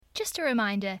just a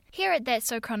reminder, here at That's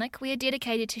So Chronic, we are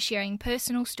dedicated to sharing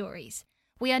personal stories.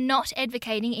 We are not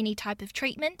advocating any type of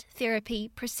treatment,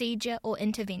 therapy, procedure, or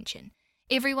intervention.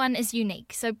 Everyone is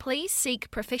unique, so please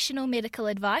seek professional medical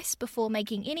advice before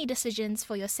making any decisions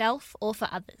for yourself or for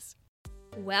others.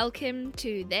 Welcome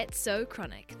to That's So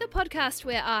Chronic, the podcast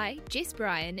where I, Jess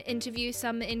Bryan, interview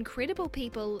some incredible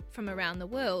people from around the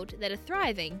world that are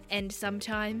thriving and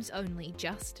sometimes only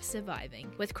just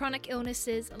surviving with chronic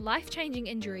illnesses, life-changing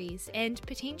injuries, and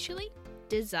potentially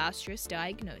disastrous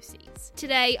diagnoses.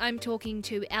 Today I'm talking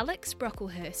to Alex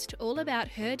Brocklehurst all about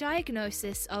her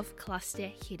diagnosis of cluster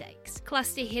headaches.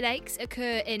 Cluster headaches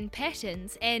occur in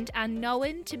patterns and are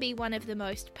known to be one of the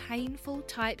most painful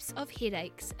types of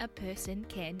headaches a person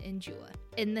can endure.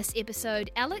 In this episode,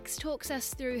 Alex talks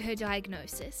us through her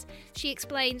diagnosis. She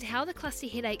explains how the cluster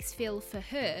headaches feel for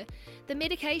her, the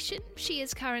medication she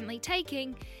is currently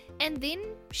taking, and then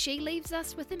she leaves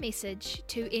us with a message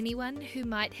to anyone who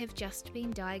might have just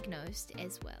been diagnosed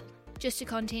as well. Just a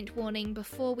content warning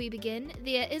before we begin,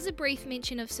 there is a brief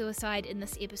mention of suicide in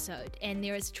this episode, and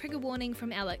there is a trigger warning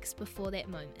from Alex before that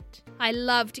moment. I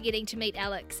loved getting to meet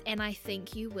Alex, and I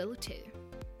think you will too.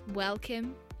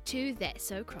 Welcome to That's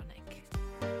So Chronic.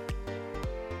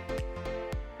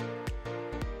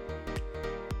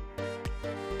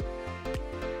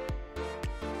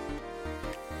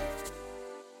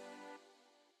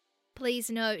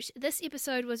 Please note, this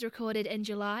episode was recorded in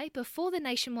July before the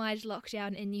nationwide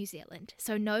lockdown in New Zealand,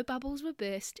 so no bubbles were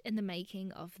burst in the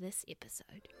making of this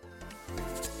episode.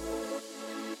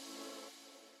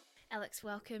 Alex,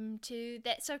 welcome to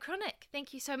That's So Chronic.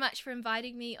 Thank you so much for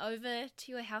inviting me over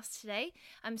to your house today.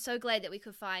 I'm so glad that we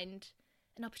could find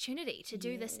an opportunity to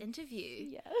do this interview.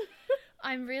 Yeah.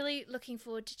 I'm really looking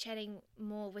forward to chatting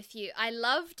more with you. I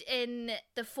loved in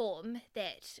the form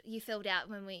that you filled out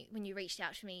when you reached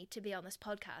out to me to be on this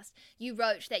podcast, you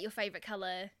wrote that your favourite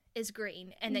colour is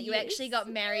green and that you actually got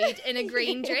married in a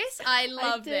green dress. I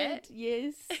love that.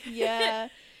 Yes. Yeah.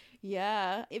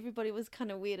 Yeah. Everybody was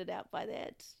kind of weirded out by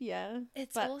that. Yeah.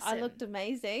 It's but awesome. I looked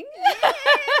amazing. Yes.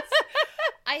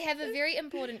 I have a very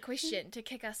important question to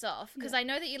kick us off because I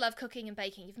know that you love cooking and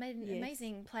baking. You've made an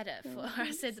amazing platter for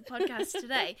us at the podcast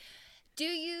today. Do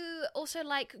you also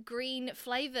like green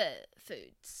flavour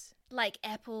foods? Like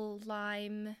apple,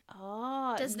 lime?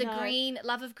 Oh, Does the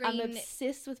love of green... I'm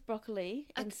obsessed with broccoli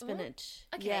and spinach.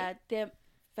 Okay. Yeah, they're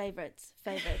favorites.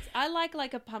 I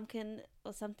like a pumpkin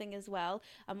or something as well,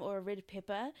 or a red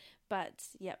pepper. But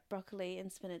yeah, broccoli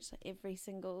and spinach every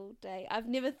single day. I've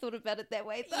never thought about it that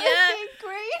way though. Yeah.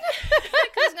 Green. I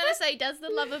was going to say, does the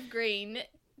love of green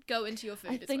go into your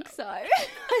food I as well? think so. I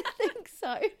think so.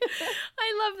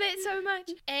 I love that so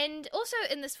much. And also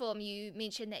in this form, you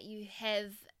mentioned that you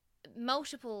have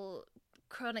multiple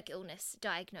chronic illness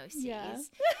diagnoses. Yeah.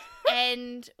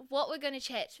 And what we're going to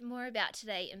chat more about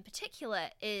today in particular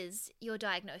is your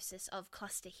diagnosis of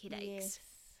cluster headaches. Yes.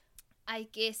 I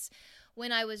guess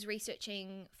when I was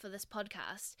researching for this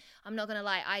podcast, I'm not going to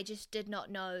lie, I just did not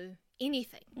know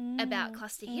anything about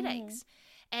cluster headaches.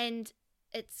 And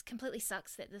it's completely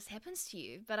sucks that this happens to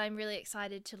you, but I'm really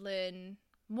excited to learn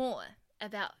more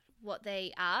about what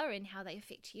they are and how they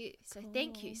affect you. So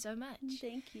Thank you so much.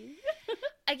 Thank you.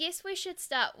 I guess we should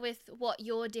start with what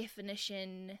your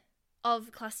definition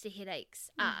of cluster headaches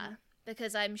are,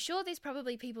 because I'm sure there's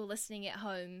probably people listening at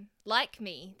home like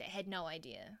me that had no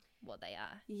idea what they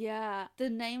are. Yeah,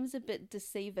 the name's a bit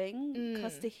deceiving.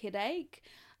 Cluster headache.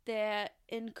 They're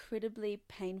incredibly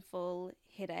painful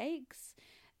headaches,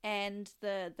 and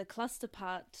the cluster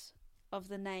part of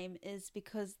the name is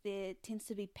because there tends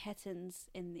to be patterns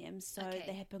in them, so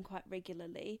they happen quite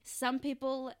regularly. Some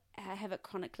people have it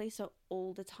chronically, so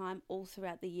all the time, all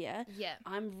throughout the year. Yeah.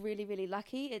 I'm really, really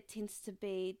lucky. It tends to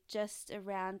be just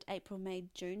around April, May,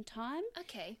 June time.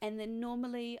 Okay. And then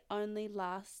normally only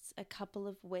lasts a couple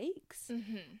of weeks,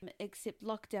 except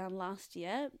lockdown last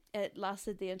year. It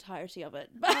lasted the entirety of it.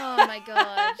 Oh my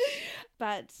God.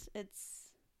 But it's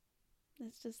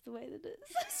just the way that it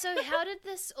is. So how did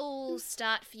this all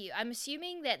start for you? I'm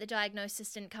assuming that the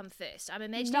diagnosis didn't come first. I'm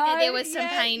imagining No, that there was some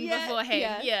pain yeah,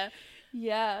 beforehand.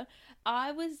 Yeah.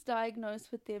 I was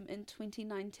diagnosed with them in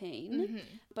 2019,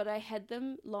 but I had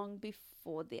them long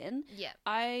before then. Yeah.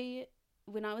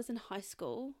 When I was in high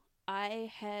school,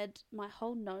 I had my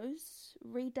whole nose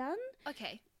redone.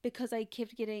 Okay. Because I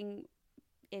kept getting,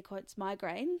 air quotes,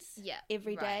 migraines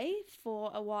every day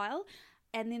for a while.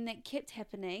 And then that kept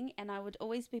happening, and I would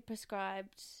always be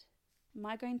prescribed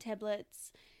migraine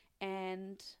tablets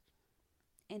and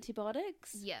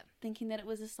antibiotics, thinking that it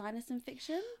was a sinus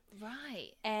infection.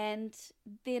 Right. And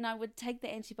then I would take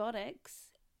the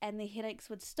antibiotics and the headaches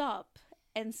would stop,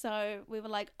 And so we were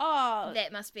like, oh,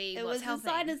 That must be it what's was helping. a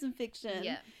sinus infection.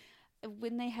 Yeah.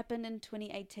 When they happened in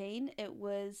 2018, it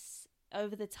was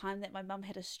over the time that my mum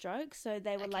had a stroke. So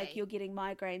they were like, Okay. you're getting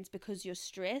migraines because you're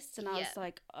stressed. And I was Yeah.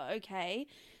 like, okay,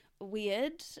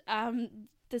 weird.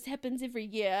 This happens every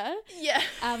year. Yeah.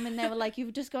 And they were like,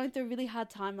 you're just going through a really hard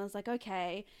time. I was like,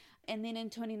 okay. And then in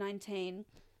 2019,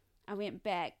 I went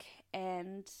back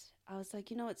and I was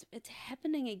like, it's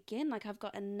happening again. Like, I've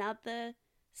got another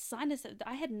sinus.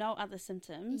 I had no other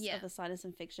symptoms of a sinus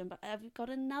infection, but I've got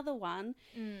another one.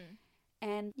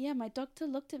 And yeah, my doctor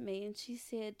looked at me and she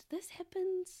said, this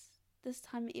happens this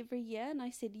time every year. And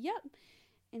I said, yep.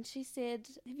 And she said,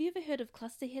 have you ever heard of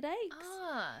cluster headaches?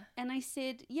 Ah. And I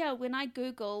said, yeah, when I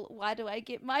Google, why do I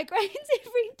get migraines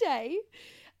every day?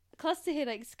 Cluster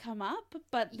headaches come up,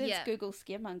 but that's Google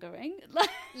scaremongering.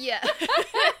 Yeah.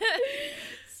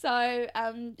 So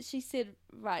she said,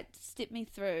 right, step me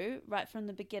through right from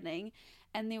the beginning.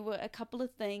 And there were a couple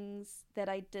of things that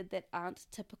I did that aren't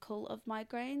typical of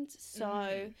migraines.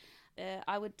 So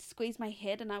I would squeeze my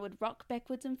head and I would rock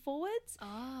backwards and forwards.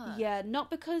 Ah. Yeah,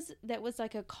 not because that was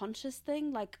like a conscious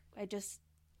thing. Like, I just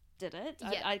did it.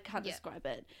 Yeah. I can't describe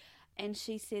it. And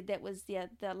she said that was the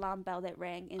alarm bell that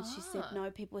rang. And she said, no,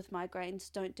 people with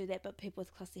migraines don't do that, but people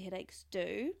with cluster headaches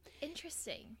do.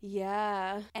 Interesting.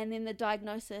 Yeah. And then the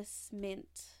diagnosis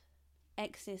meant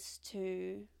access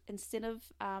to, instead of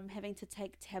having to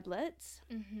take tablets,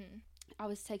 I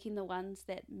was taking the ones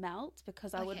that melt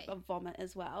because I would vomit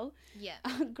as well. Yeah.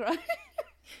 Gross.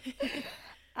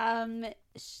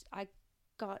 I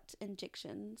got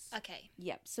injections. Okay.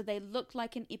 Yep. So they look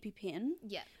like an EpiPen.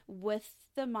 Yeah. With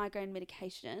the migraine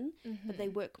medication, but they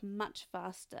work much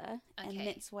faster, and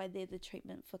that's why they're the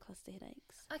treatment for cluster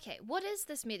headaches. Okay. What is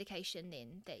this medication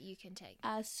then that you can take?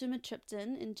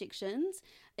 Sumatriptan injections.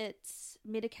 It's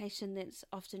medication that's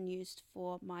often used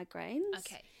for migraines.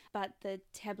 Okay. But the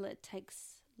tablet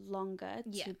takes longer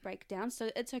Yeah. to break down,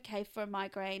 so it's okay for a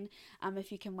migraine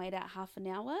if you can wait out half an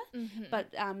hour.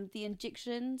 But the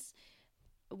injections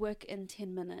work in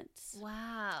 10 minutes.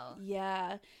 Wow.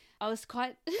 Yeah. I was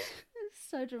quite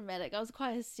so dramatic. I was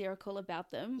quite hysterical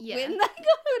about them Yeah. when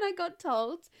I got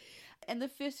told. And the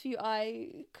first few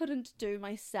I couldn't do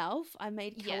myself. I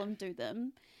made Callum do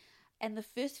them. And the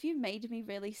first few made me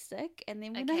really sick. And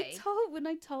then when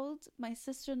I told my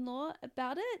sister-in-law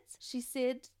about it, she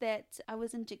said that I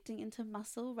was injecting into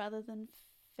muscle rather than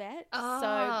fat.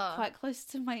 So quite close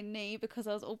to my knee, because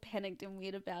I was all panicked and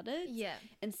weird about it. Yeah.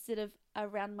 Instead of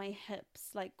around my hips,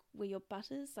 like where your butt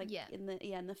is, like in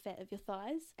the fat of your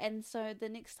thighs. And so the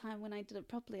next time when I did it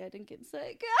properly, I didn't get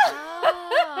sick.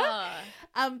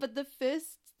 But the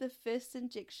first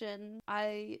injection,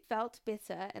 I felt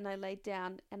better and I laid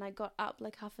down and I got up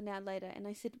like half an hour later and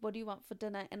I said, what do you want for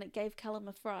dinner? And it gave Callum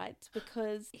a fright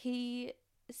because he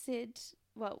said,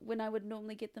 well, when I would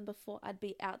normally get them before, I'd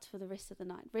be out for the rest of the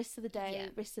night, rest of the day,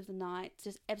 rest of the night,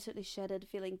 just absolutely shattered,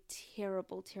 feeling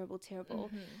terrible.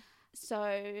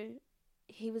 So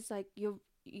he was like,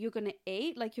 you're going to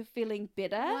eat? Like, you're feeling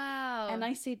better? Wow. And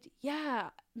I said, yeah,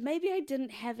 maybe I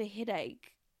didn't have a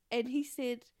headache. And he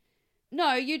said,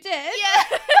 no, you did.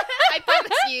 Yeah. I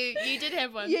promise you did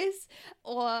have one. Yes.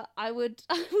 Or I would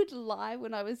lie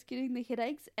when I was getting the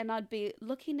headaches and I'd be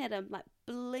looking at him, like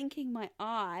blinking my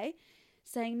eye,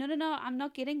 saying, no, I'm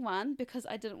not getting one, because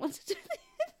I didn't want to do the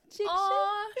injection.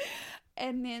 Aww.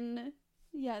 And then,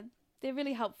 yeah, they're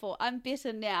really helpful. I'm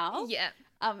better now. Yeah.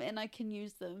 And I can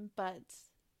use them, but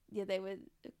yeah, they were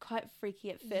quite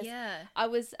freaky at first. Yeah. I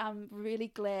was really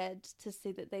glad to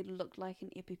see that they looked like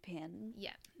an EpiPen.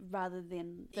 Yeah. Rather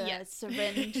than the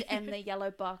syringe and the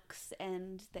yellow box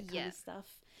and that kind of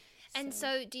stuff. And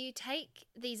so do you take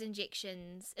these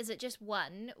injections, is it just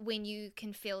one, when you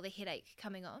can feel the headache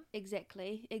coming on?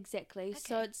 Exactly. Okay.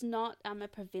 So it's not a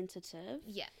preventative.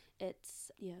 Yeah.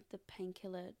 It's, the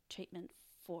painkiller treatment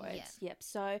for it. Yep.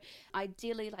 So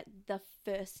ideally, like the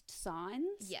first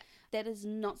signs. Yeah. That is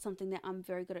not something that I'm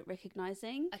very good at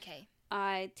recognizing. Okay.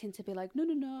 I tend to be like,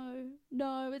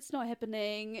 no, it's not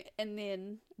happening. And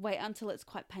then wait until it's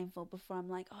quite painful before I'm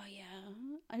like, oh yeah,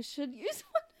 I should use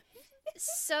one.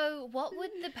 So what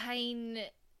would the pain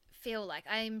feel like?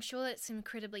 I'm sure it's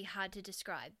incredibly hard to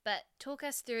describe, but talk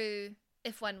us through,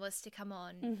 if one was to come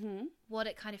on, what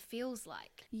it kind of feels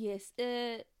like. Yes.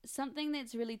 Something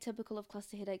that's really typical of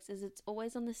cluster headaches is it's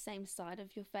always on the same side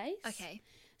of your face. Okay.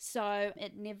 So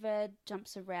it never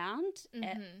jumps around.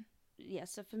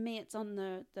 So for me, it's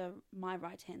on my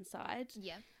right-hand side.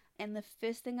 Yeah. And the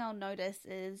first thing I'll notice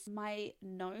is my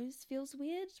nose feels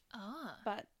weird. Ah.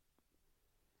 But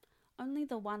only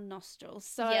the one nostril.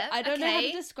 So Yeah, I don't know how to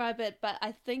okay. describe it, but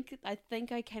I think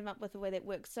I came up with a way that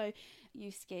works. So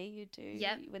you ski, you do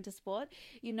winter sport.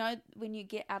 You know, when you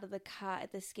get out of the car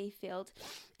at the ski field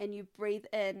and you breathe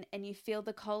in and you feel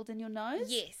the cold in your nose?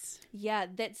 Yes. Yeah,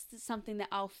 that's something that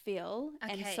I'll feel.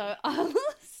 Okay. And so I'll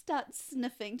start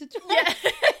sniffing to try Yeah. and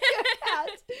figure it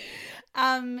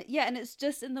out. Yeah, and it's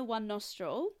just in the one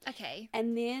nostril. Okay.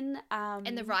 And then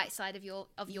And the right side of your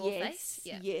face?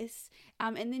 Yeah. Yes.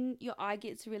 And then your eye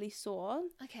gets really sore.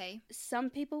 Okay. Some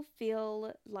people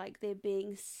feel like they're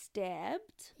being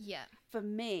stabbed. Yeah. For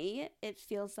me, it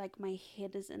feels like my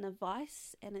head is in a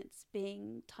vice and it's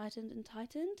being tightened and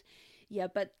tightened. Yeah,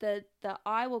 but the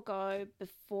eye will go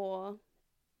before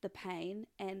the pain,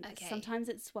 and sometimes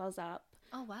it swells up.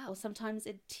 Oh, wow. Or sometimes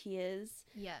it tears.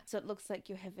 Yeah. So it looks like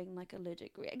you're having like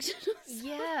allergic reaction or something.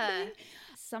 Yeah.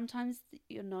 Sometimes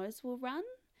your nose will run.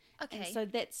 Okay. And so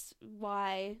that's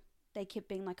why they kept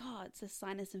being like, oh, it's a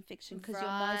sinus infection, because your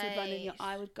nose would run and your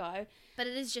eye would go. But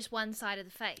it is just one side of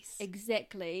the face.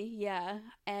 Exactly, yeah.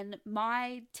 And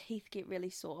my teeth get really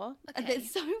sore. Okay.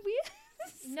 That's so weird.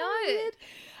 No. Weird.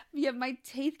 Yeah, my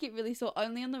teeth get really sore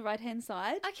only on the right-hand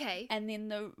side. Okay. And then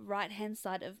the right-hand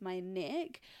side of my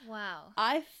neck. Wow.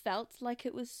 I felt like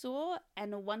it was sore,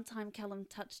 and one time Callum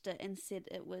touched it and said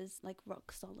it was like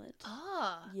rock solid.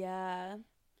 Oh. Yeah.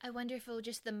 I wonder if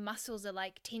just the muscles are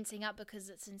like tensing up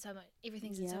because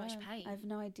everything's in so much pain. I have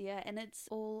no idea. And it's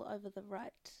all over the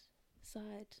right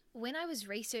side. When I was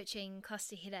researching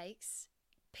cluster headaches,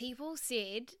 people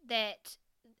said that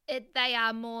they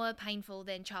are more painful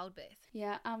than childbirth.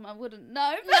 Yeah, I wouldn't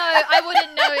know. No, I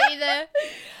wouldn't know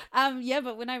either. Yeah,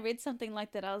 but when I read something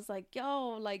like that, I was like,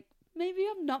 yo, like, maybe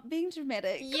I'm not being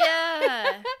dramatic.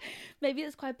 Yeah. Maybe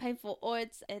it's quite painful, or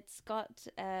it's got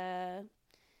a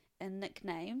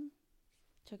nickname.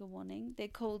 Trigger warning. They're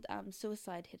called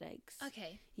suicide headaches.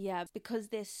 Okay. Yeah, because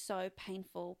they're so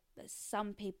painful that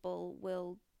some people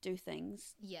will do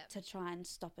things to try and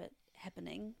stop it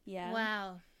happening. Yeah.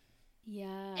 Wow.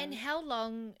 Yeah. And how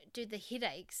long do the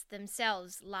headaches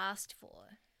themselves last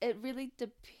for? It really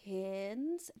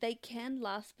depends. They can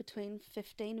last between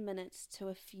 15 minutes to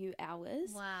a few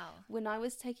hours. Wow. When I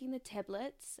was taking the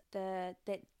tablets, the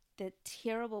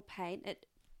terrible pain,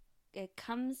 it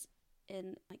comes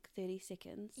in like 30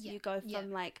 seconds. Yeah. You go from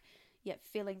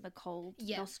feeling the cold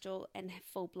nostril and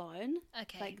full blown.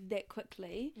 Okay. Like that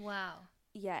quickly. Wow.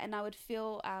 Yeah, and I would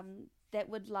feel that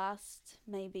would last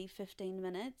maybe 15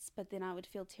 minutes, but then I would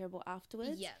feel terrible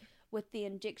afterwards. Yeah. With the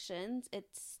injections, it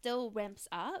still ramps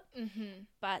up,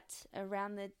 but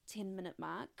around the 10-minute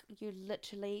mark, you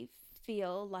literally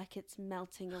feel like it's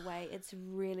melting away. It's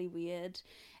really weird.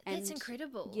 And that's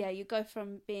incredible. Yeah, you go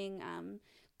from being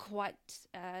quite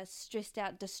stressed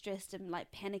out, distressed, and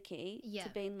like panicky to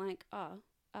being like,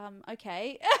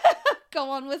 okay, go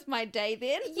on with my day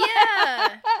then.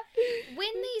 Yeah. When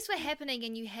these were happening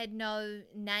and you had no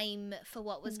name for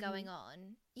what was going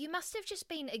on, you must have just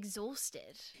been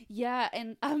exhausted. Yeah,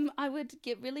 and I would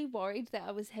get really worried that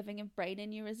I was having a brain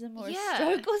aneurysm or a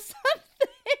stroke or something.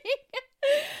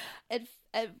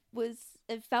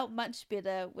 It felt much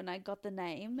better when I got the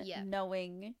name,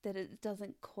 knowing that it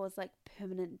doesn't cause like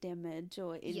permanent damage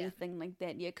or anything like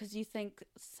that. Yeah, because you think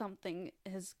something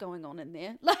is going on in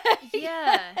there,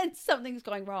 and something's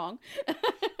going wrong.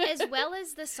 As well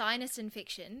as the sinus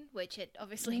infection, which it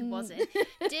obviously wasn't.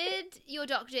 Did your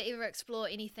doctor ever explore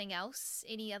anything else?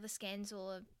 Any other scans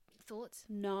or thoughts?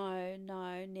 No,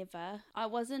 never. I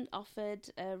wasn't offered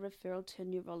a referral to a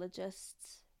neurologist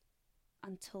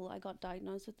until I got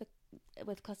diagnosed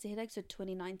with cluster headaches in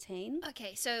 2019.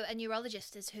 Okay, so a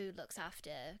neurologist is who looks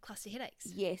after cluster headaches?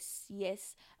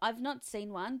 Yes. I've not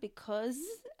seen one because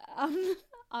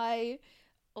I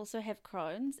also have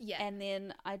Crohn's. Yeah. And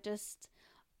then I just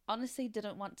honestly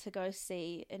didn't want to go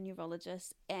see a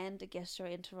neurologist and a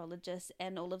gastroenterologist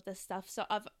and all of this stuff. So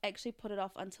I've actually put it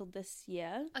off until this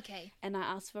year. Okay. And I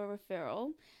asked for a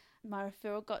referral. My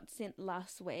referral got sent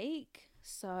last week.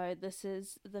 So this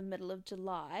is the middle of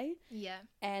July. Yeah.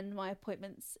 And my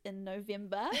appointment's in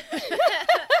November.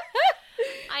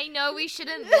 I know we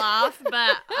shouldn't laugh,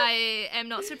 but I am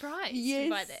not surprised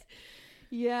by that.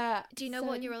 Yeah. Do you know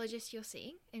what neurologist you're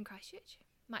seeing in Christchurch?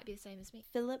 Might be the same as me.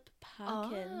 Philip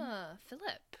Parkin. Oh,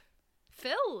 Philip.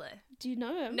 Phil. Do you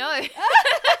know him? No.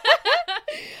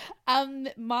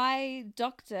 My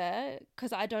doctor,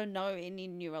 because I don't know any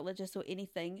neurologist or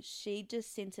anything, she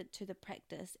just sent it to the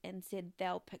practice and said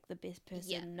they'll pick the best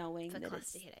person, knowing that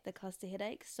it's the cluster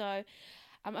headache. So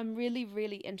I'm really,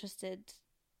 really interested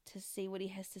to see what he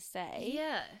has to say.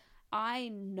 Yeah. I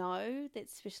know that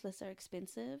specialists are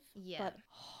expensive, Yeah. but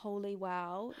holy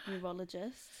wow,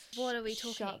 neurologists. What are we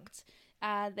talking? Shocked.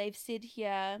 They've said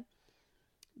here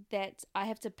that I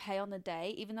have to pay on the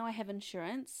day, even though I have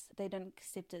insurance, they don't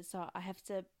accept it. So I have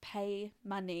to pay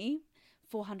money,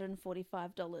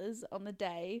 $445 on the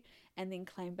day, and then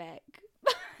claim back.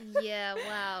 Yeah,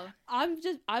 wow.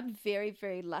 I'm very,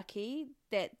 very lucky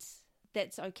that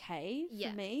that's okay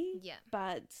for me. Yeah.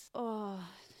 But, oh,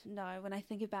 no, when I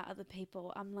think about other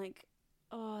people, I'm like,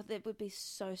 oh, that would be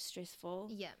so stressful.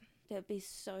 Yeah. That would be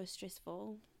so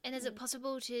stressful. And is it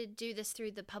possible to do this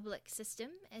through the public system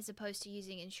as opposed to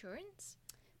using insurance?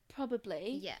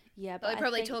 Probably. Yeah. Yeah, But we're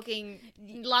probably talking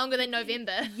longer than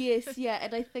November. Yes, yeah,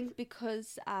 and I think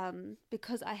because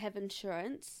I have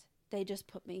insurance, they just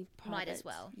put me private. Might as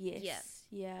well. Yes.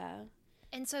 Yeah.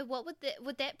 And so what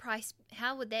would that price,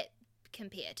 how would that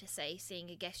compare to, say, seeing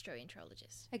a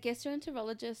gastroenterologist? A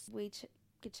gastroenterologist, we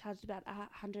get charged about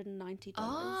 $190.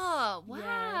 Oh,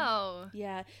 wow.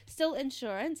 Yeah. Still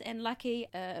insurance, and lucky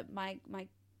my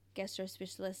gastro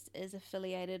specialist is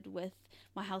affiliated with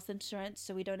my health insurance,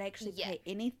 so we don't actually pay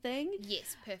anything.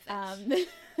 Yes, perfect.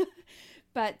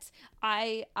 But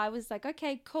I was like,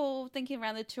 okay, cool, thinking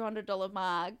around the $200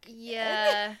 mark.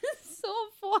 Yeah. Saw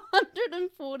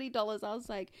 $440. I was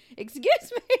like,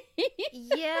 excuse me.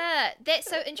 Yeah, that's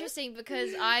so interesting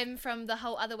because I'm from the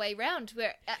whole other way round,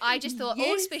 where I just thought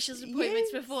all specialist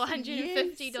appointments were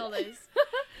 $450.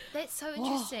 That's so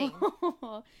interesting.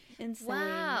 Insane.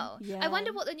 Wow. Yeah. I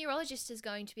wonder what the neurologist is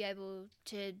going to be able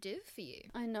to do for you.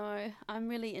 I know. I'm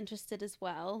really interested as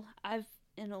well. I've,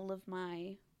 in all of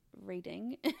my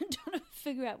reading, trying to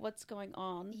figure out what's going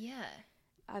on. Yeah.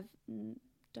 I've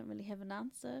don't really have an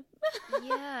answer.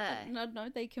 Yeah. I don't know.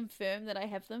 They confirm that I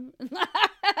have them.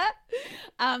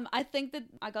 I think that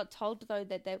I got told though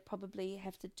that they probably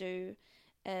have to do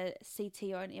a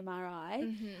CT or an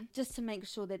MRI just to make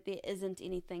sure that there isn't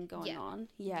anything going on.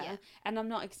 Yeah. And I'm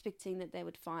not expecting that they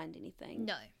would find anything.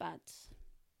 No. But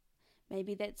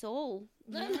maybe that's all.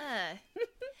 Yeah.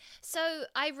 So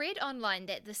I read online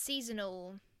that the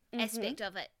seasonal aspect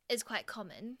of it is quite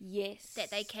common. Yes. That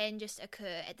they can just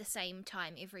occur at the same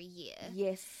time every year.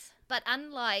 Yes. But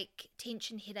unlike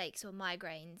tension headaches or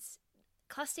migraines,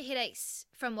 cluster headaches,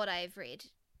 from what I've read,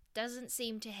 doesn't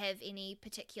seem to have any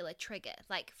particular trigger.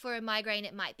 Like for a migraine,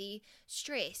 it might be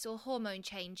stress or hormone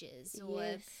changes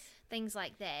or things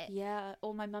like that. Yeah.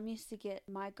 Or my mum used to get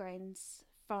migraines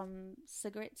from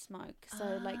cigarette smoke.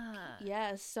 So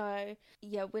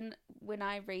when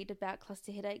I read about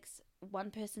cluster headaches,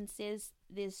 one person says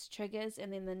there's triggers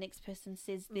and then the next person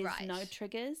says there's no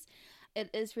triggers. It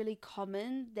is really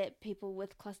common that people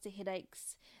with cluster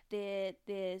headaches, their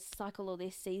cycle or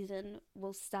their season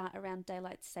will start around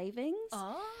daylight savings.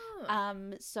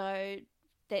 So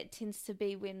that tends to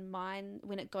be when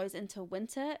it goes into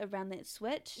winter, around that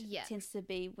switch, tends to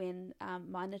be when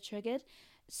mine are triggered.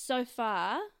 So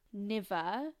far,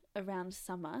 never around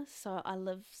summer. So I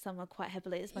live summer quite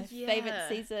happily. It's my favorite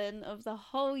season of the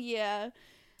whole year.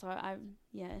 So I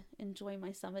enjoy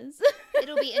my summers.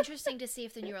 It'll be interesting to see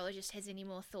if the neurologist has any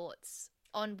more thoughts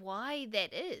on why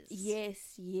that is. Yes.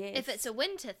 If it's a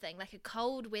winter thing, like a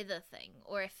cold weather thing,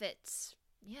 or if it's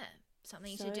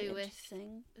something to do with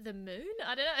the moon.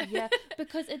 I don't know. Yeah,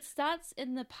 because it starts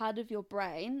in the part of your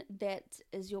brain that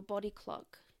is your body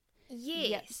clock. Yes.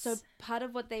 Yeah, so part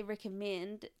of what they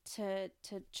recommend to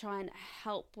try and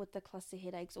help with the cluster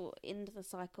headaches or end the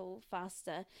cycle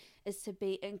faster is to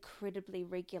be incredibly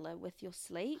regular with your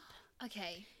sleep.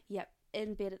 Okay. Yep.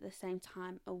 In bed at the same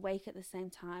time, awake at the same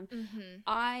time.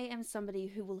 I am somebody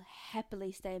who will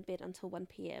happily stay in bed until 1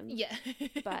 p.m. Yeah.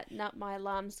 But not my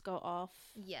alarms go off.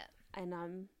 Yeah. And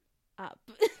I'm up.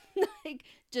 Like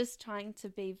just trying to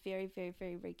be very, very,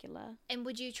 very regular. And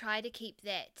would you try to keep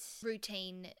that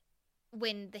routine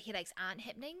when the headaches aren't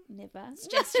happening? Never. It's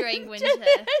just during winter.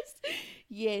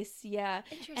 Yes, yeah.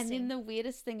 Interesting. And then the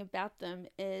weirdest thing about them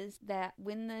is that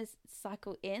when the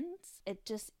cycle ends, it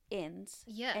just ends.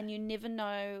 Yeah. And you never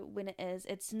know when it is.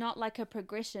 It's not like a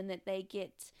progression that they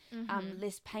get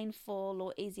less painful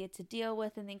or easier to deal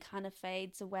with and then kind of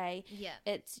fades away. Yeah.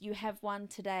 It's you have one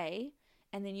today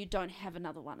and then you don't have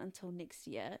another one until next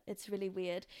year. It's really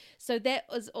weird. So that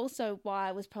was also why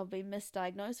I was probably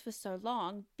misdiagnosed for so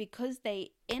long, because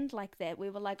they end like that. We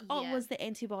were like, it was the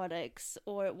antibiotics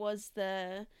or it was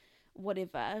the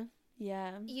whatever.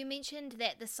 Yeah. You mentioned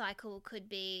that the cycle could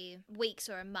be weeks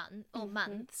or a month or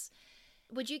months.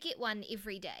 Would you get one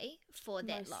every day for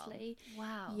that Mostly. long?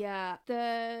 Wow.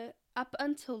 Yeah. Up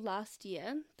until last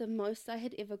year, the most I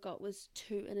had ever got was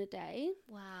 2 in a day.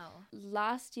 Wow.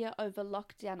 Last year over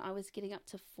lockdown, I was getting up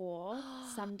to 4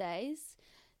 some days.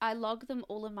 I log them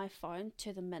all in my phone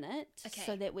to the minute Okay.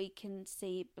 so that we can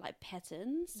see like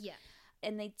patterns. Yeah.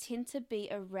 And they tend to be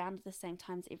around the same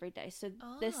times every day. So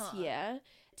this year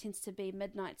it tends to be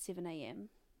midnight, 7 a.m.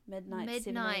 Midnight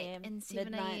 7 a.m. and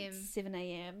 7 a.m. Midnight, 7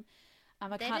 a.m.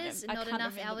 That is not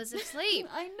enough hours of sleep.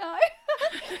 I know.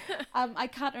 I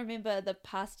can't remember the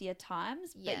past year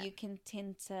times, but you can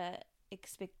tend to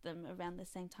expect them around the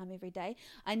same time every day.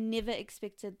 I never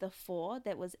expected the 4.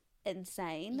 That was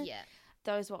insane. Yeah.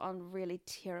 Those were on really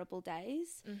terrible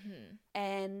days. Mm-hmm.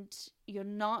 And you're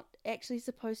not actually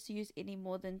supposed to use any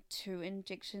more than 2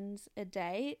 injections a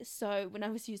day. So when I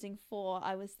was using 4,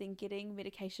 I was then getting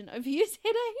medication overuse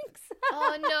headaches.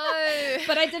 Oh, no.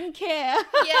 But I didn't care.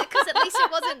 Yeah, because at least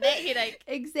it wasn't that headache.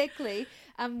 Exactly.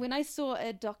 When I saw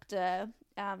a doctor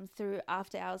through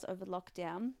after hours over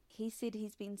lockdown, he said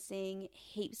he's been seeing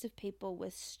heaps of people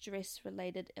with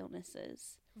stress-related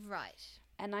illnesses. Right.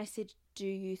 And I said, do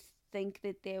you think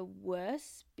that they're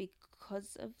worse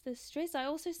because of the stress? I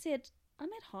also said, I'm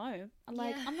at home.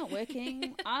 I'm not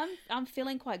working. I'm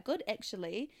feeling quite good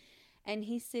actually. And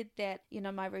he said that,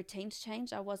 my routines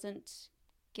changed. I wasn't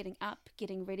getting up,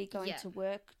 getting ready, going to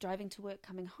work, driving to work,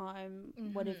 coming home,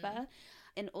 whatever.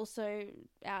 And also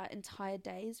our entire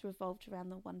days revolved around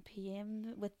the 1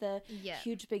 p.m. with the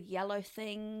huge big yellow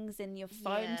things and your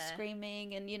phone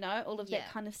screaming and, all of that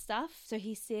kind of stuff. So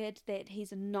he said that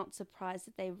he's not surprised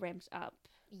that they ramped up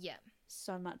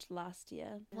so much last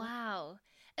year. Wow.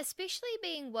 Especially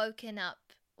being woken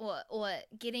up or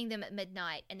getting them at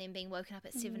midnight and then being woken up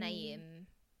at 7 a.m.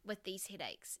 with these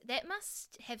headaches. That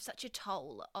must have such a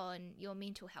toll on your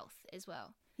mental health as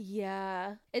well.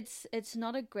 Yeah, it's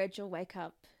not a gradual wake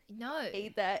up. No.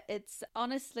 Either. It's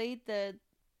honestly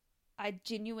I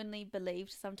genuinely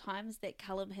believed sometimes that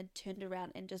Callum had turned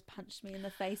around and just punched me in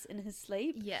the face in his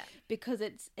sleep. Yeah. Because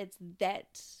it's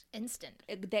that instant,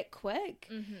 that quick.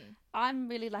 Mm-hmm. I'm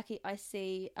really lucky. I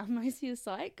see mostly a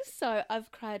psych, so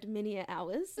I've cried many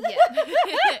hours.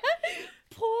 Yeah.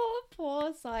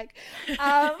 poor psych.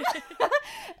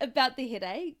 About the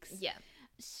headaches. Yeah.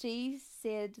 She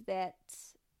said that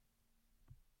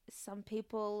some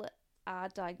people are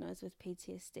diagnosed with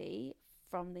PTSD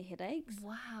from the headaches.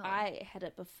 Wow. I had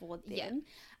it before then.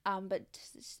 But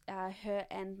her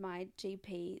and my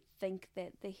GP think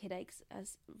that the headaches are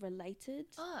related.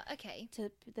 Oh, okay.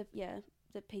 To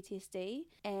the PTSD.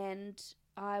 And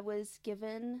I was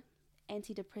given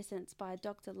antidepressants by a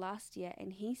doctor last year,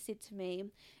 and he said to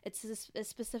me, it's a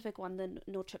specific one, the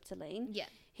nortriptyline. Yeah.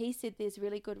 He said there's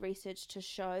really good research to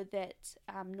show that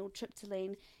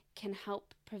nortriptyline can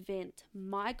help prevent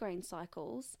migraine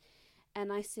cycles.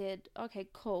 And I said, okay,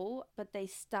 cool, but they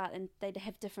start and they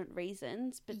have different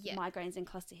reasons, but migraines and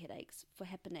cluster headaches for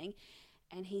happening.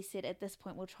 And he said, at this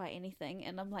point, we'll try anything.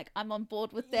 And I'm like, I'm on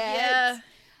board with that. Yeah.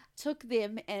 Took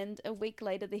them, and a week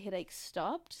later the headache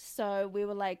stopped. So we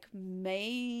were like,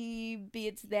 maybe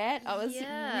it's that. I was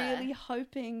really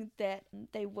hoping that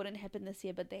they wouldn't happen this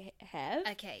year, but they have.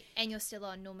 Okay, and you're still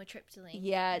on normotriptyline.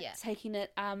 Yeah, taking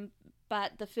it.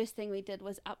 But the first thing we did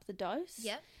was up the dose.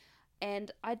 Yeah.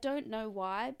 And I don't know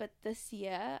why, but this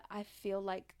year I feel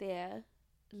like they're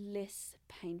less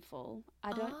painful.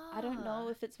 I don't know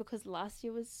if it's because last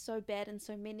year was so bad and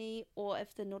so many, or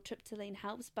if the nortriptyline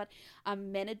helps, but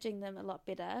I'm managing them a lot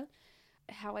better.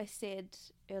 How I said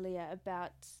earlier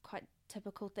about quite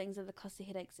typical things of the cluster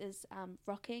headaches is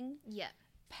rocking,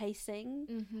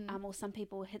 pacing, or some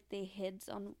people hit their heads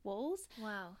on walls.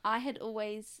 Wow. I had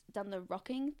always done the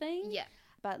rocking thing. Yeah.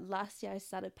 But last year I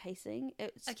started pacing.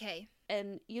 Okay.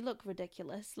 And you look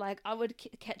ridiculous. Like, I would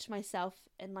catch myself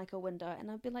in like a window and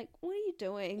I'd be like, what are you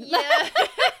doing? Yeah.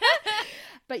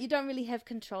 But you don't really have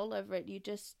control over it. You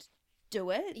just do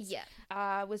it. Yeah.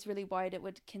 I was really worried it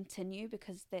would continue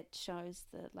because that shows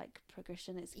the like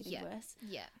progression. It's getting worse.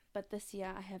 Yeah. But this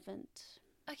year I haven't.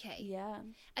 Okay. Yeah.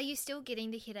 Are you still getting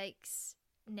the headaches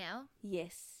now?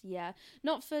 Yes. Yeah.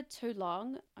 Not for too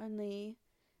long. Only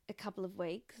a couple of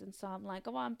weeks, and so I'm like,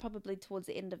 I'm probably towards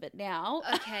the end of it now.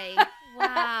 Okay.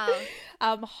 Wow.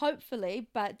 Hopefully,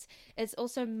 but it's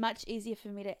also much easier for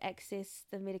me to access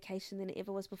the medication than it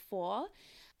ever was before.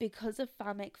 Because of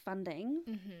Pharmac funding,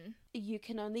 you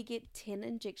can only get 10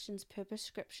 injections per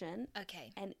prescription.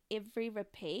 Okay. And every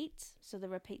repeat, so the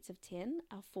repeats of 10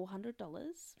 are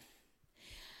 $400.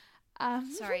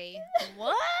 Sorry.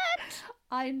 What?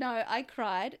 I know, I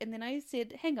cried, and then I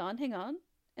said, hang on.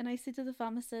 And I said to the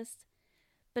pharmacist,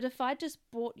 but if I just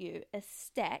bought you a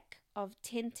stack of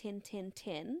 10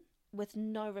 with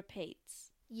no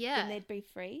repeats, then they'd be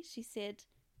free. She said,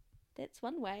 that's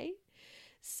one way.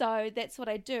 So that's what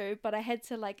I do. But I had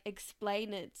to like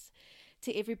explain it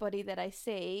to everybody that I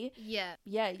see. Yeah.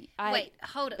 Yeah. Wait,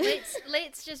 hold it.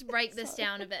 Let's just break this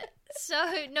down a bit.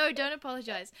 So, no, don't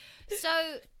apologize.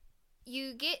 So,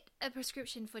 you get a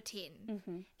prescription for 10,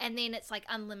 and then it's like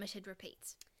unlimited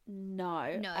repeats. No.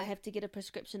 I have to get a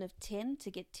prescription of 10 to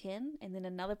get 10, and then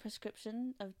another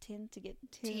prescription of 10 to get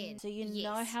 10. So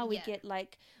know how we get,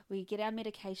 like, we get our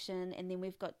medication, and then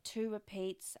we've got 2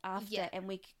 repeats after, and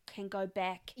we can go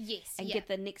back and get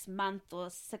the next month or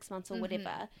 6 months or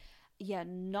whatever. Yeah,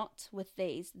 not with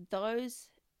these. Those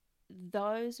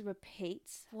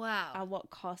repeats are what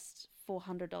cost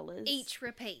 $400 each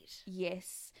repeat.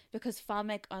 Yes, because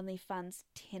Pharmac only funds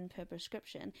 10 per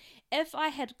prescription. If I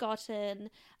had gotten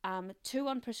 2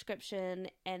 on prescription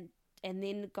and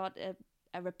then got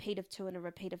a repeat of 2 and a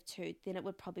repeat of 2, then it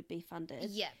would probably be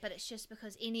funded. Yeah, but it's just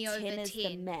because any over 10 is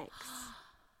the max.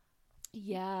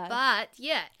 Yeah. But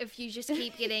yeah, if you just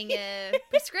keep getting a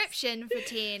prescription for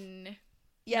 10,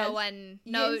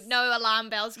 no alarm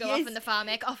bells go off in the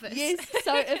Pharmac office. Yes.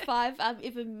 So if I've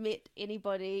ever met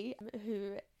anybody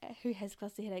who has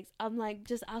cluster headaches, I'm like,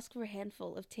 just ask for a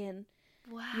handful of 10.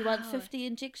 Wow. You want 50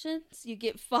 injections, you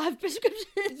get 5 prescriptions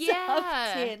of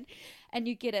 10, and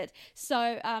you get it.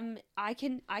 So I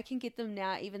can get them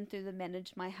now even through the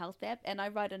Manage My Health app, and I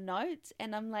write a note,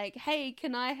 and I'm like, hey,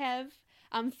 can I have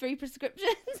 3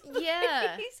 prescriptions?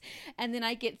 Yeah. Please? And then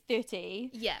I get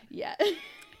 30. Yeah. Yeah.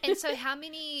 And so how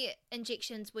many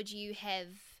injections would you have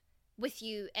with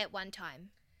you at one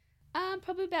time?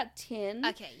 Probably about 10.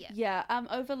 Okay, yeah. Yeah,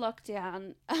 over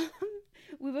lockdown,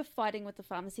 we were fighting with the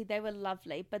pharmacy. They were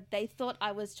lovely, but they thought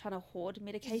I was trying to hoard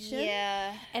medication.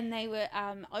 Yeah. And they were,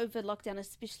 over lockdown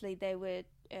especially, they were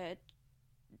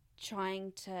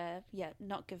trying to,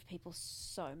 not give people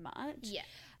so much. Yeah.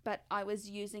 But I was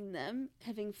using them,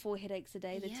 having 4 headaches a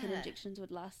day. The 10 injections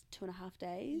would last 2.5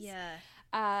 days. Yeah.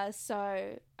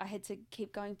 So I had to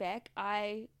keep going back.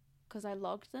 Because I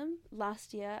logged them.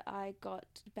 Last year, I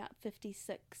got about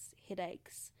 56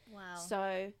 headaches. Wow.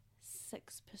 So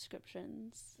 6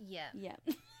 prescriptions. Yeah. Yeah.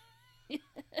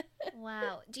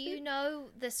 Wow. Do you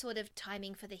know the sort of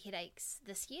timing for the headaches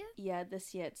this year? Yeah,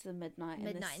 this year it's the midnight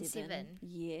and 7.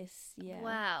 Yes, yeah.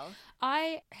 Wow.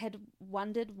 I had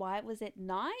wondered why it was at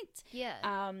night. Yeah.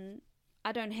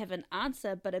 I don't have an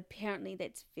answer, but apparently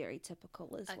that's very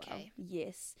typical as well.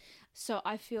 Yes. So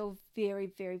I feel very,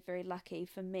 very, very lucky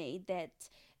for me that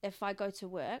if I go to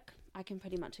work, I can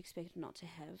pretty much expect not to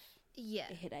have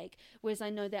a headache. Whereas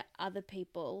I know that other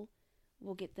people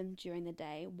will get them during the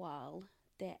day while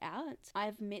they're out.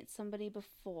 I've met somebody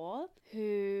before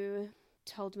who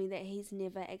told me that he's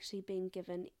never actually been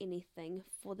given anything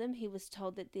for them. He was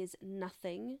told that there's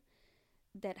nothing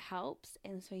that helps,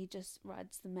 and so he just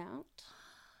rides them out.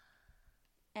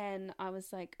 And I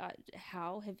was like,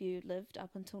 how have you lived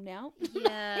up until now?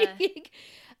 Yeah.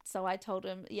 So I told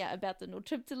him, about the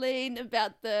nortriptyline,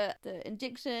 about the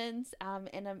injections,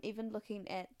 and I'm even looking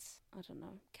at, I don't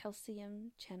know,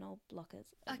 calcium channel blockers.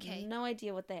 Okay. I have no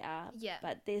idea what they are. Yeah.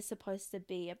 But they're supposed to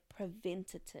be a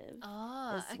preventative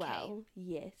as well.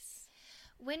 Yes.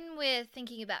 When we're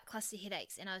thinking about cluster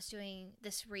headaches, and I was doing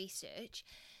this research,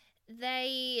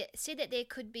 they said that there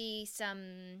could be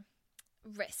some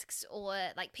risks, or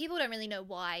like people don't really know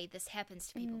why this happens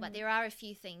to people, but there are a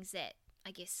few things that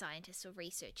I guess scientists or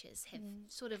researchers have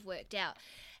sort of worked out,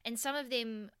 and some of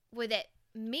them were that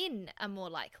men are more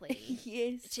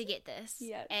likely to get this,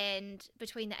 and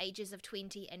between the ages of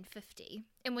 20 and 50.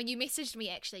 And when you messaged me,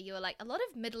 actually, you were like, a lot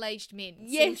of middle-aged men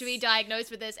seem to be diagnosed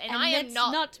with this, and I am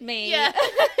not me. Yeah.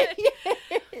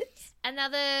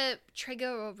 Another trigger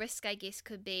or risk, I guess,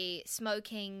 could be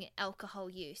smoking,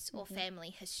 alcohol use, or family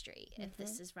history, if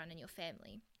this is run in your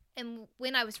family. And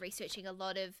when I was researching, a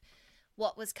lot of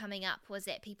what was coming up was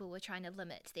that people were trying to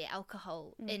limit their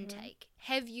alcohol intake.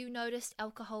 Have you noticed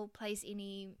alcohol has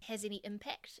any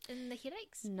impact in the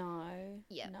headaches? No.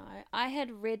 Yeah. No. I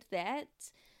had read that,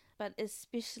 but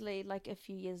especially like a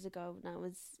few years ago when I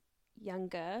was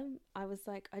younger, I was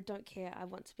like, I don't care, I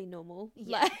want to be normal.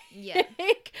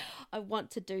 I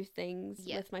want to do things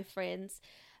with my friends,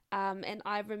 and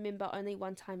I remember only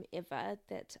one time ever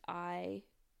that I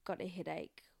got a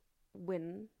headache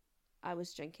when I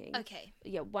was drinking.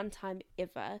 One time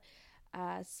ever.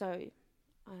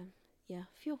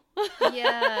 Phew.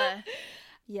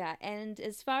 And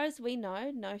as far as we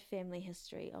know, no family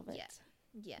history of it.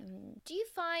 Do you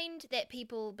find that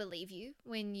people believe you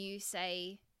when you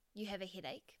say you have a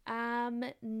headache?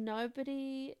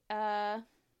 Nobody,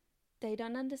 they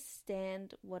don't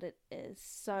understand what it is.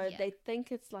 So they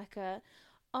think it's like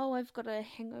I've got a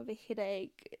hangover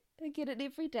headache. I get it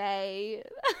every day.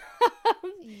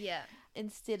 Yeah.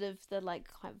 Instead of the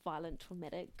like quite violent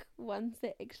traumatic ones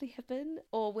that actually happen,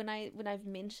 or when I've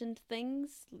mentioned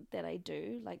things that I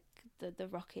do, like the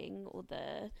rocking or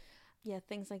the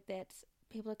things like that,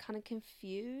 people are kind of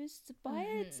confused by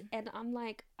it, and I'm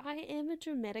like, I am a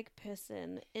dramatic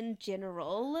person in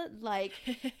general, like,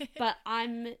 but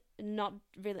I'm not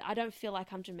really, I don't feel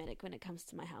like I'm dramatic when it comes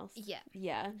to my house.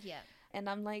 Yeah. And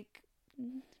I'm like,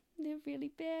 they're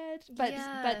really bad, but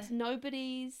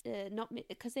nobody's not,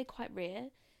 because they're quite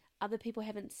rare, other people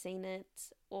haven't seen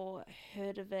it or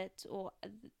heard of it, or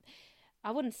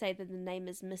I wouldn't say that the name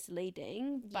is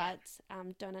misleading, but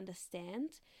don't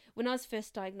understand. When I was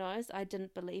first diagnosed, I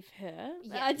didn't believe her.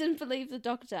 I didn't believe the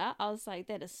doctor. I was like,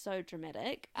 that is so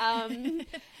dramatic.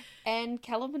 And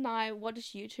Callum and I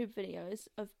watched YouTube videos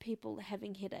of people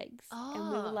having headaches,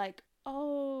 and we were like,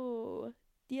 oh,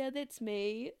 yeah, that's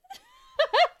me.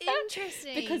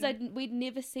 Interesting. Because we'd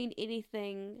never seen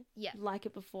anything like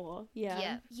it before.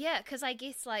 Yeah, because I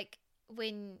guess like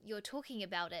when you're talking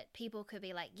about it, people could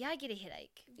be like, yeah, I get a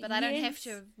headache, but I don't have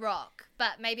to rock,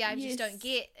 but maybe I just don't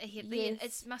get a headache.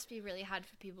 It must be really hard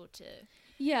for people to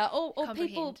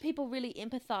or people really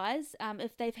empathize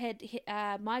if they've had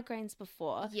migraines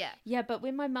before. But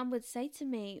when my mum would say to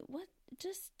me, what,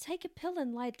 just take a pill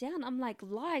and lie down, I'm like,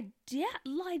 lie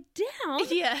down?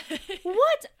 Yeah.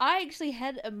 What? I actually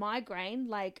had a migraine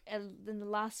like in the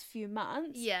last few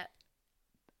months.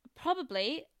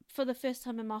 Probably for the first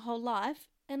time in my whole life,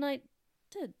 and I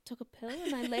took a pill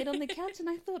and I laid on the couch and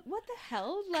I thought, what the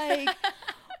hell? Like,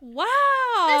 wow,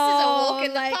 this is a walk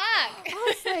in the park. I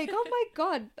was like, oh my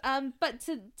god. But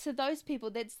to those people,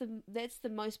 that's the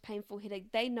most painful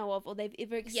headache they know of or they've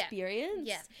ever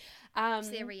experienced. It's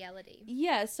their reality.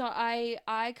 So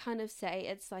I kind of say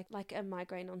it's like a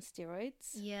migraine on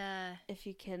steroids. If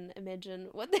you can imagine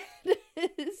what that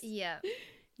is.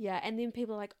 And then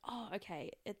people are like, oh,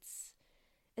 okay,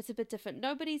 it's a bit different.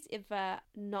 Nobody's ever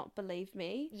not believed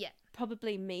me.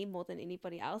 Probably me more than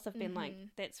anybody else. I've been like,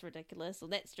 that's ridiculous, or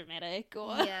that's dramatic,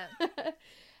 or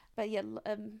but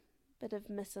bit of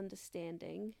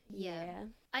misunderstanding.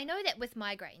 I know that with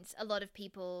migraines, a lot of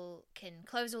people can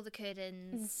close all the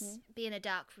curtains, be in a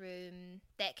dark room.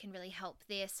 That can really help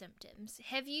their symptoms.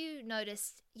 Have you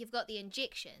noticed, you've got the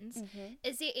injections,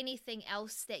 is there anything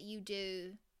else that you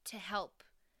do to help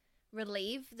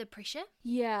relieve the pressure?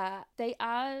 They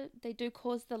do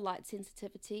cause the light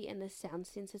sensitivity and the sound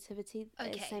sensitivity,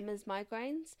 same as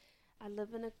migraines. I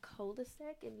live in a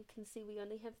cul-de-sac, and you can see we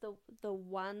only have the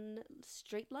one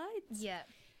street light.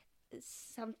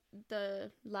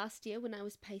 The last year when I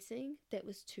was pacing, that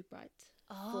was too bright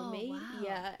for me.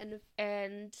 Wow.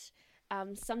 And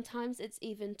sometimes it's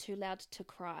even too loud to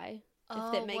cry,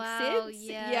 if that makes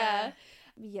sense.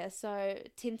 So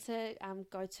tend to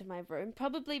go to my room,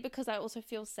 probably because I also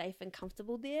feel safe and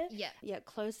comfortable there.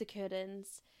 Close the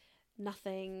curtains,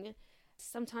 nothing.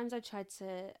 Sometimes I try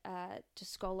to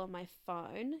scroll on my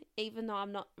phone, even though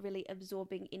I'm not really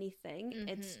absorbing anything.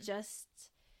 It's just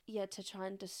to try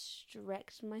and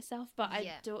distract myself, but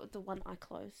I do it with the one eye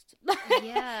closed.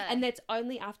 And that's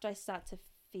only after I start to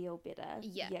feel better.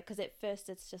 Because at first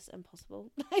it's just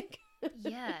impossible.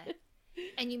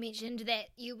 And you mentioned that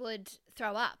you would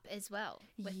throw up as well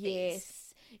with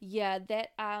these. That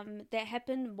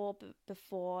happened more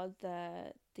before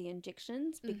the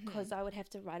injections, because I would have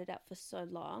to write it out for so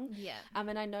long.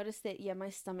 And I noticed that my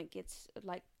stomach gets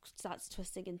starts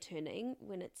twisting and turning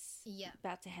when it's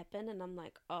about to happen, and I'm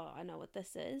like, oh, I know what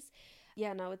this is.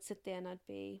 And I would sit there and I'd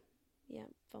be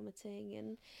vomiting,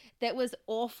 and that was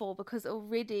awful because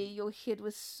already your head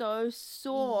was so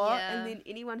sore, and then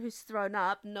anyone who's thrown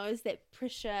up knows that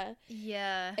pressure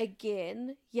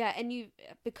again, and you,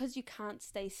 because you can't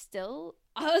stay still,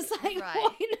 I was like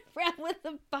walking around with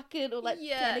a bucket or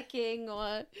panicking,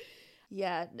 or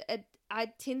I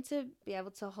tend to be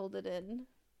able to hold it in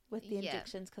with the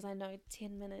injections, because I know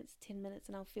 10 minutes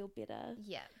and I'll feel better.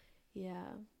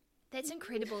 That's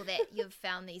incredible that you've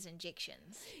found these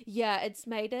injections. It's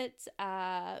made it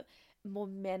more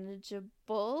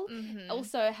manageable.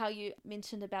 Also, how you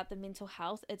mentioned about the mental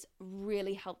health, it's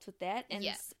really helped with that. And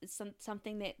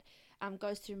something that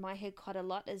goes through my head quite a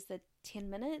lot is the 10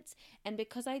 minutes. And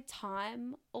because I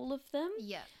time all of them,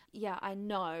 I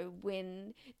know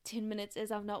when 10 minutes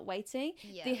is, I'm not waiting.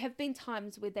 There have been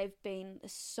times where they've been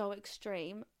so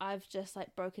extreme, I've just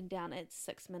broken down at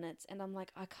 6 minutes, and I'm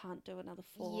like, I can't do another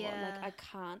 4. I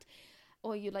can't.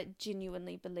 Or you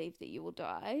genuinely believe that you will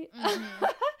die.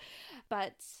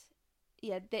 But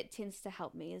that tends to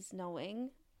help me, is knowing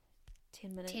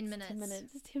 10 minutes. 10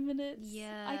 minutes.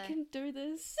 I can do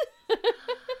this.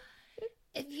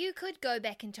 If you could go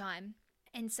back in time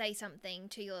and say something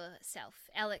to yourself,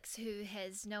 Alex, who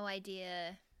has no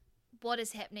idea what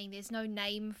is happening. There's no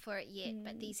name for it yet,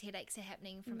 but these headaches are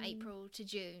happening from April to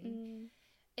June.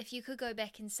 If you could go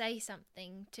back and say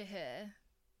something to her,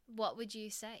 what would you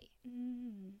say?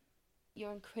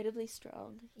 You're incredibly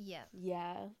strong. Yeah.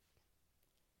 Yeah.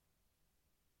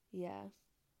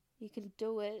 You can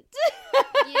do it.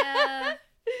 Yeah.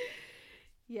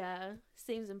 Yeah.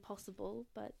 Seems impossible,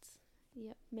 but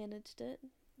managed it.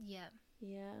 Yeah.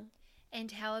 Yeah.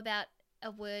 And how about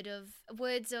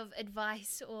words of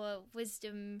advice or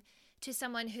wisdom to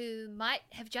someone who might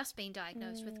have just been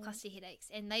diagnosed with cluster headaches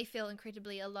and they feel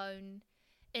incredibly alone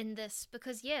in this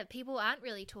because, people aren't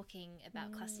really talking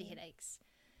about cluster headaches.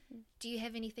 Do you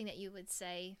have anything that you would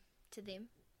say to them?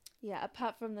 Yeah,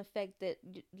 apart from the fact that,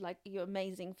 you're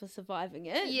amazing for surviving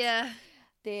it. Yeah.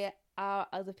 There are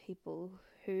other people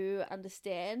who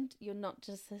understand you're not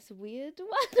just this weird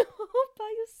one all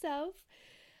by yourself.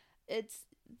 It's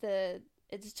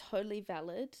totally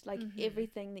valid.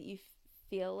 Everything that you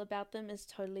feel about them is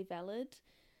totally valid.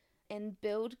 And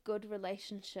build good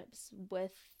relationships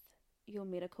with your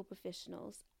medical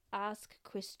professionals. Ask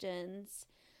questions.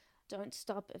 Don't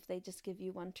stop if they just give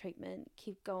you one treatment.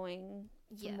 Keep going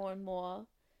for more and more.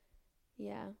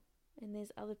 Yeah. And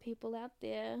there's other people out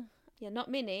there. Yeah,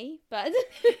 not many, but...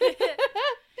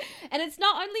 And it's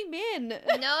not only men.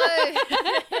 No.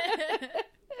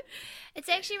 It's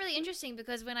actually really interesting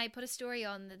because when I put a story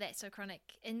on the That's So Chronic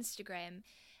Instagram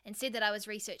and said that I was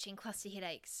researching cluster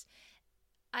headaches,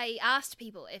 I asked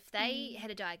people if they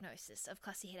had a diagnosis of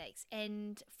cluster headaches,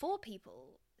 and 4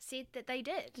 people said that they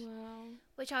did. Wow.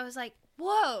 Which I was like,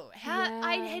 whoa,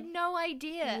 I had no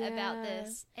idea about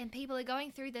this. And people are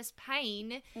going through this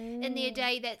pain in their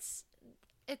day that's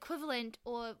equivalent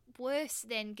or worse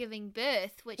than giving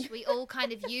birth, which we all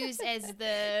kind of use as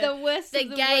the worst, the of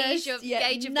the gauge worst. of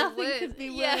gauge of nothing the worst. Could be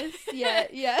worse.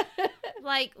 Yeah.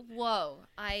 Like, whoa!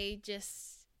 I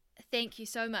just thank you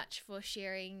so much for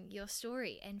sharing your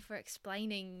story and for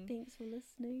explaining. Thanks for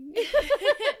listening.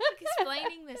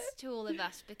 Explaining this to all of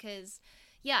us because,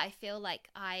 I feel like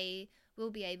I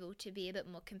will be able to be a bit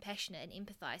more compassionate and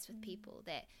empathize with people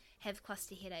that have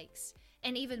cluster headaches.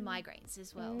 And even migraines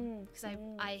as well, because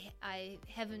I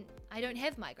don't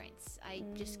have migraines. I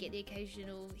just get the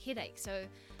occasional headache, so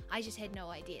I just had no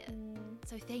idea.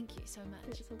 So thank you so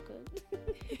much. It's all good.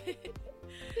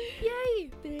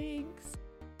 Yay! Thanks.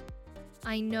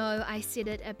 I know I said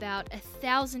it about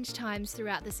 1,000 times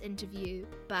throughout this interview,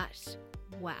 but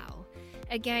wow.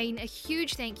 Again, a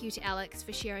huge thank you to Alex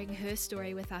for sharing her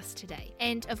story with us today.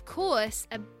 And of course,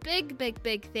 a big, big,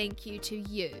 big thank you to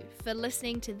you for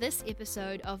listening to this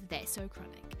episode of That's So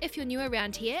Chronic. If you're new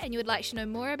around here and you would like to know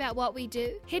more about what we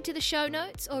do, head to the show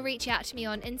notes or reach out to me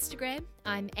on Instagram.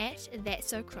 I'm at That's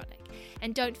So Chronic.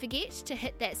 And don't forget to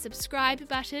hit that subscribe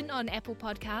button on Apple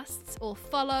Podcasts or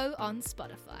follow on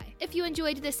Spotify. If you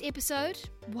enjoyed this episode,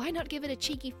 why not give it a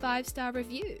cheeky 5-star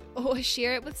review or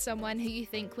share it with someone who you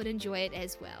think would enjoy it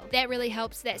as well. That really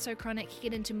helps That's So Chronic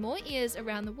get into more ears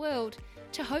around the world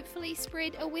to hopefully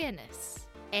spread awareness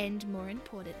and, more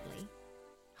importantly,